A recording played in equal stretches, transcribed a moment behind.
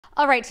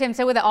All right, Tim,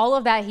 so with all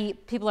of that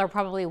heat, people are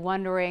probably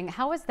wondering,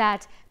 how is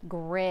that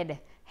grid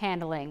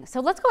handling?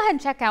 So let's go ahead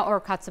and check out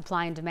ERCOT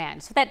supply and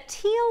demand. So that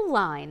teal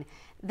line,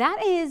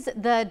 that is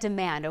the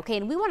demand, okay?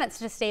 And we want it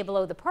to stay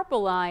below the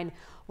purple line,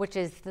 which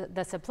is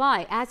the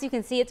supply. As you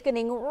can see, it's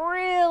getting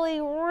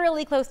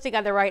really close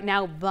together right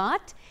now,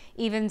 but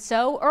even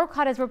so,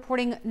 ERCOT is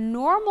reporting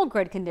normal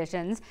grid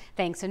conditions,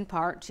 thanks in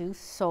part to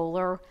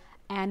solar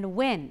and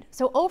wind.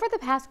 So over the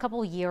past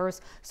couple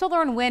years,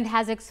 solar and wind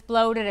has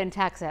exploded in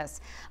Texas.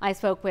 I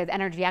spoke with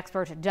energy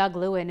expert Doug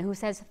Lewin, who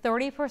says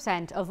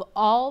 30% of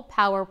all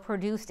power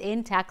produced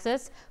in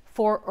Texas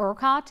for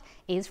ERCOT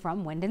is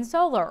from wind and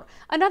solar.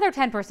 Another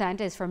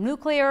 10% is from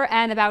nuclear,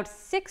 and about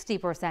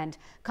 60%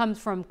 comes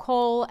from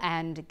coal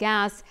and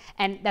gas,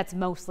 and that's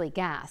mostly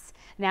gas.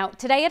 Now,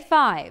 today at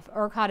 5,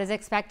 ERCOT is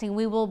expecting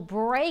we will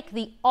break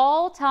the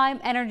all-time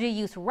energy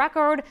use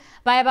record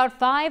by about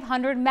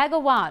 500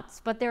 megawatts,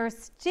 but there's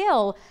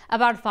still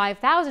about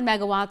 5,000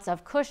 megawatts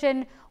of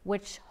cushion,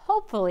 which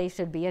hopefully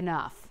should be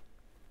enough.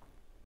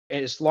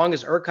 As long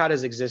as ERCOT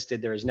has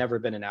existed, there has never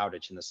been an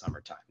outage in the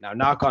summertime. Now,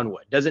 knock on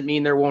wood, doesn't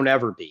mean there won't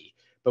ever be,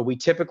 but we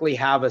typically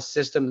have a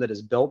system that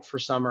is built for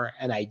summer,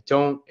 and I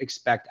don't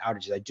expect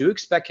outages. I do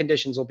expect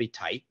conditions will be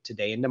tight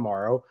today and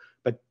tomorrow,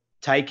 but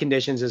tight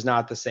conditions is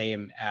not the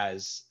same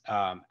as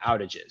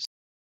outages.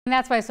 And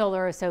that's why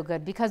solar is so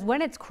good, because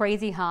when it's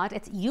crazy hot,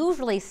 it's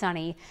usually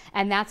sunny,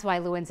 and that's why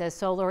Lewin says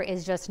solar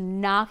is just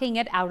knocking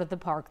it out of the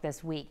park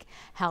this week,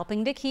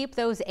 helping to keep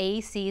those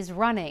ACs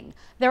running.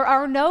 There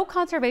are no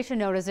conservation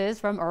notices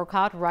from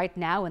ERCOT right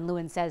now, and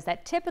Lewin says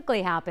that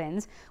typically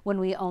happens when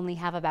we only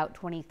have about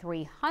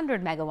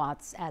 2,300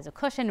 megawatts as a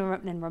cushion.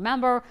 And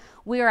remember,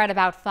 we are at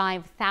about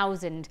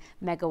 5,000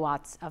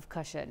 megawatts of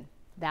cushion.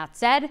 That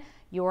said,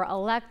 your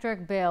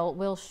electric bill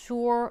will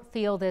sure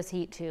feel this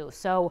heat too.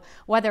 So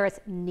whether it's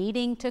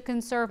needing to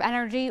conserve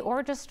energy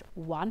or just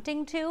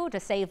wanting to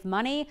save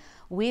money,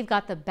 we've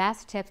got the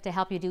best tips to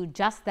help you do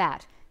just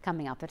that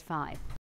coming up at 5.